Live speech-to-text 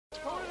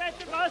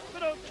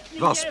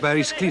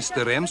Wassbergs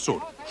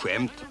klisterremsor,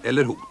 skämt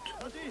eller hot.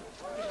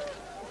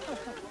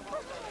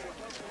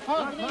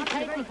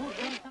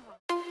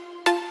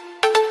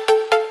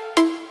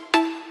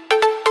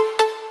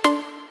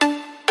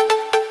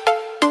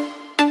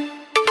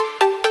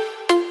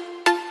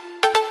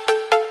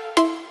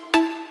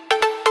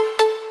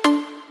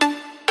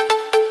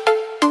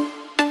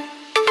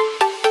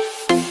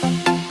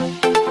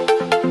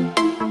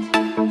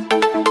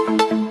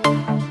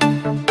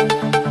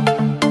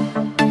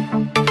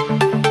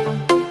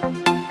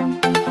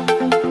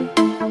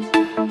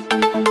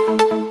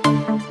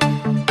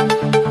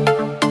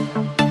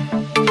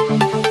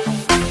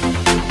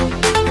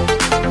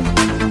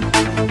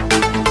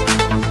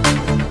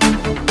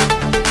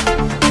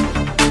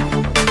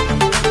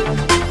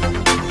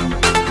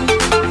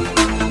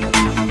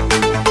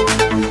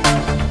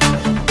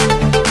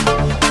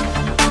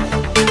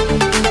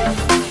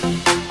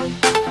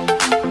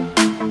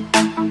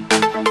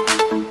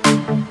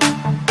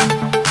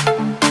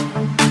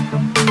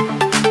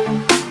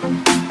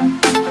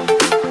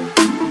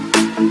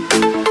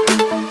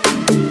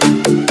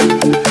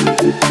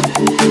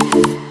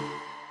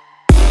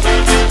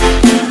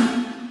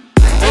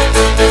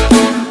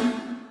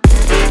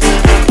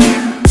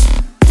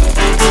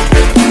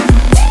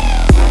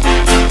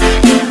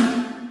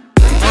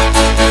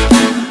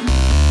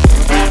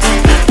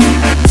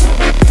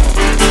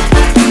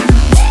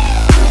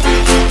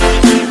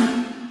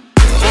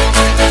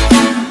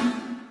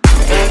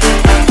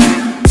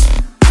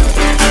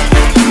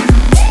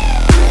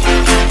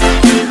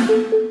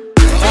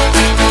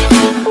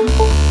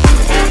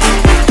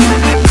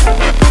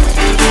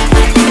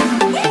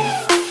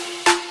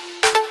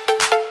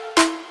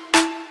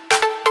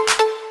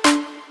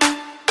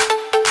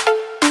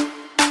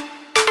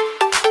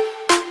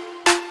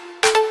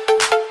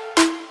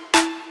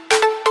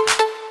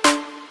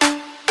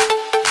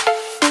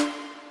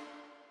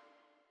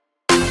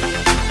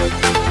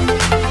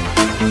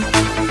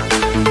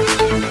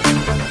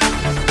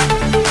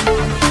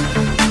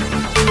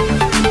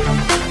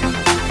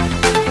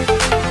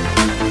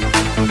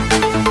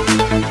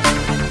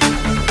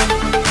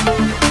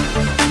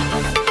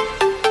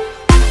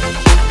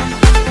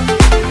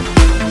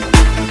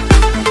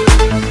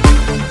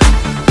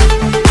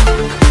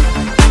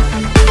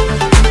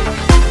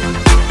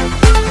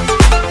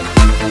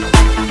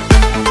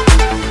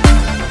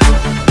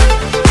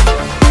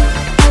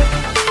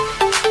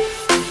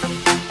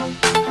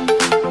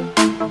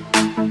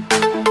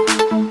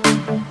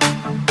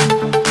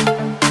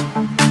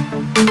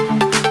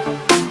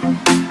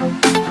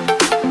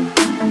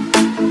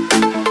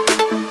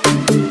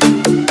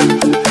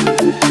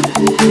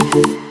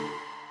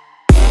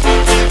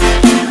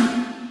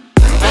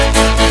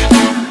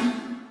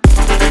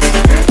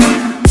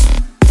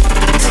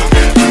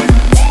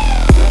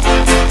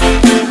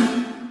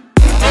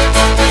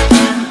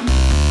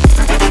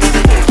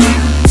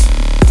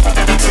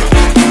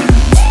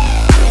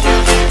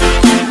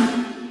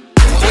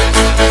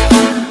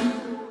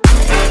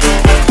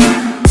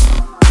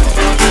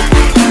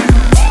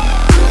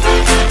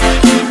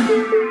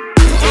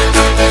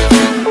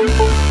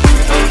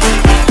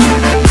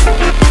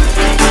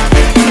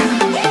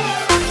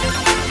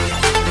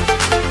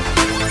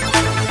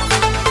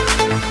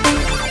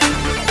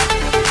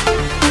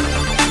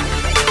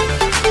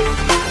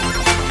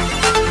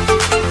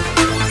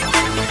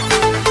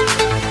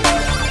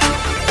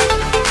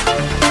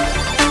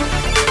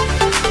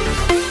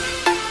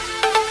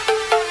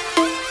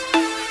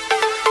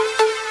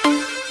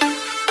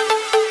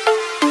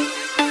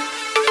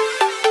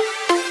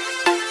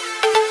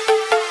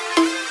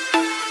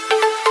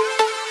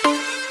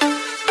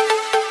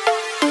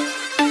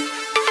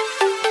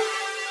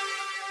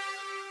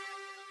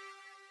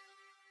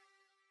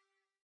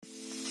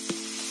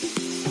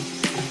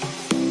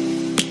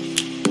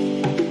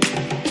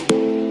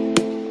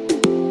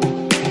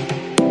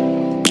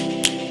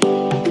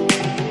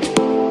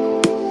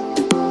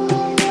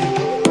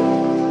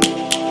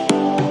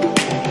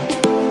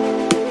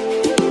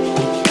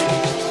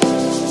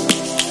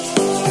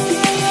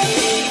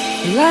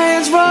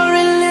 Lions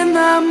roaring in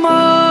the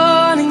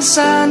morning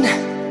sun,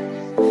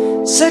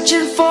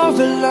 searching for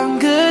a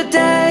longer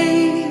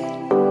day.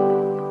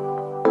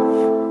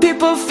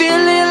 People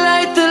feeling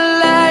like the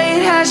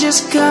light has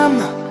just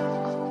come.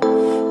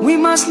 We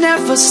must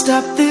never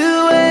stop the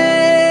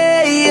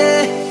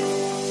way.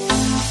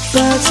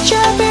 Birds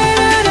jumping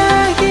and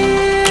I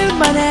hear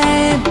my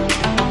name,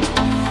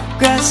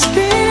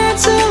 grasping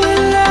into a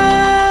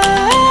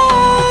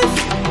life.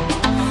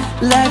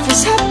 Life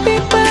is happy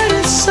but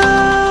it's so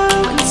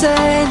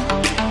insane.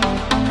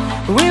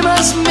 We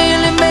must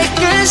merely make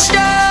a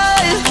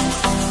start.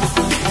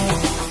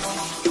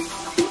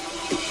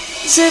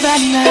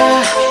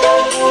 Savannah,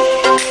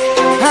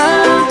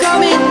 I'm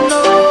coming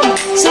home.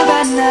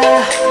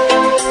 Savannah,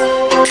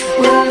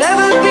 we'll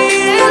never be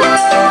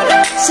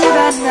alone.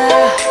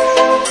 Savannah,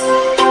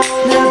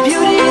 the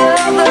beauty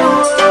of the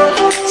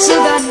world.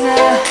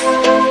 Savannah,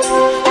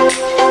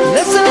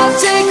 let's all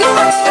take a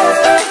walk.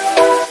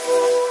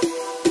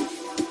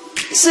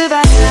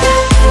 Savannah.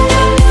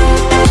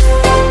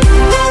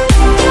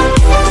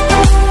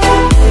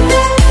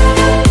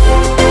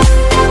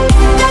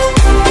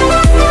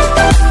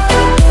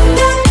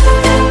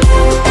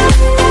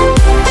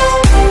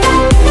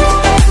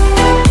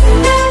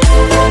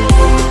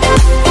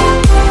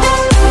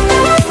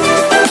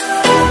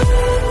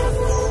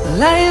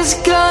 Light is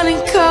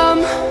gonna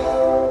come.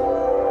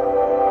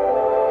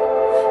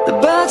 The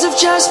birds have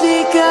just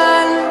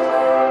begun.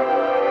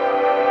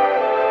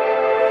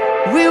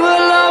 We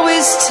will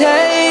always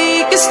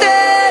take a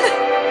stand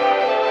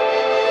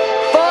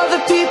for the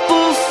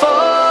people,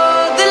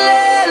 for the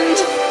land.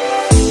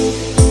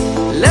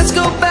 Let's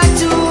go back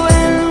to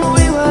when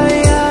we were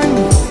young.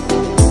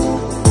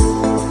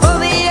 For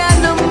the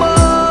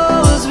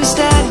animals we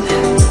stand.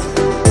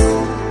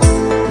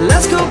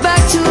 Let's go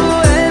back to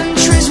when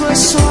trees were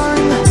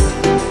swung.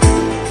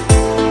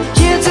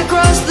 Kids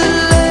across the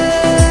land.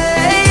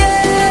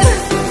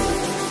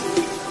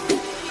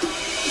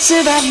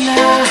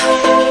 Savannah,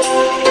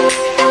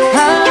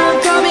 I'm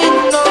coming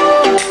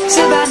home.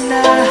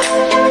 Savannah,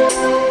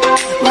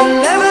 we'll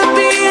never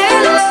be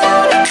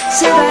alone.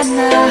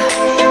 Savannah,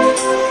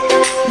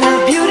 the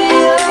beauty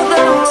of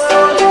the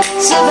world.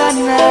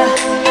 Savannah,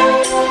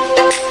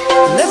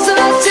 let's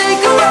all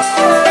take a walk.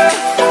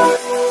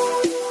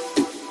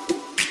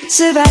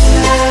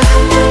 Savannah,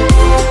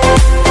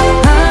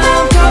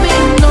 I'm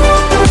coming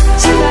home.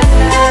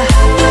 Savannah,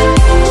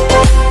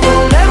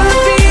 we'll never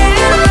be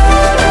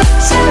alone.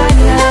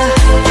 Savannah,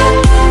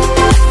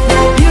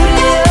 the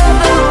beauty of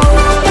the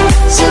world.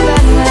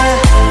 Savannah,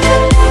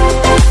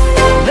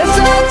 let's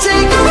all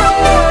take a walk.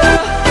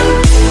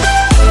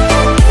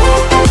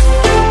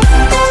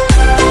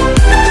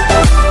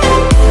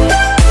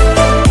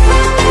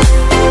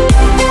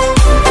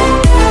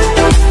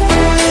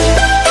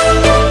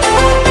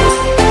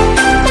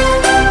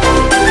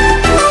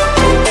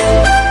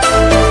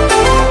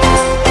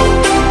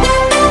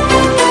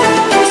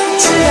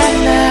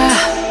 Savannah,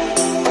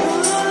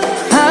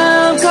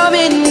 I'm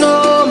coming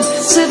home.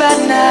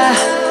 Savannah,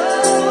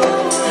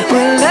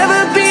 we'll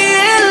never be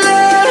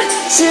alone.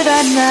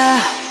 Savannah.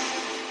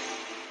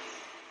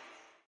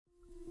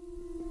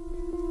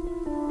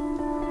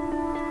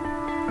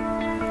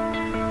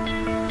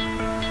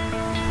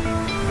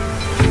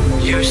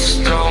 You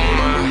stole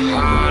my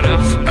heart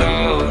of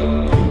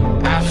gold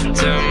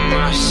after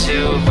my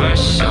silver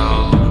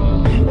soul.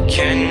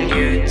 Can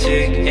you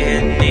dig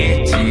any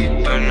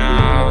deeper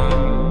now?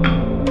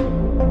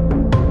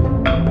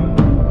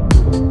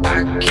 I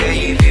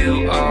gave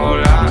you all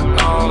I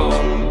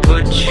own,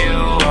 put you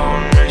on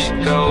this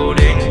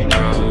golden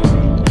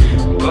throne,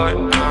 but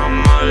I'm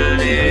a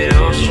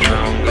little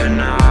stronger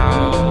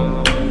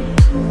now.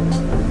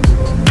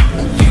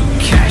 You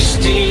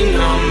cashed in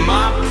on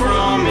my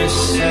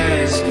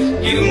promises.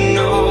 You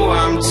know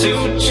I'm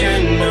too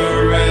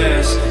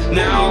generous.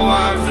 Now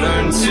I've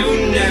learned to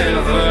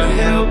never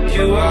help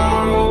you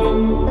out.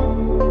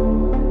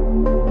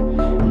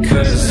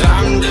 'Cause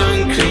I'm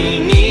done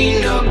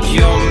cleaning up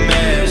your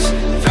mess.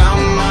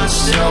 Found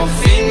myself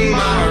in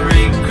my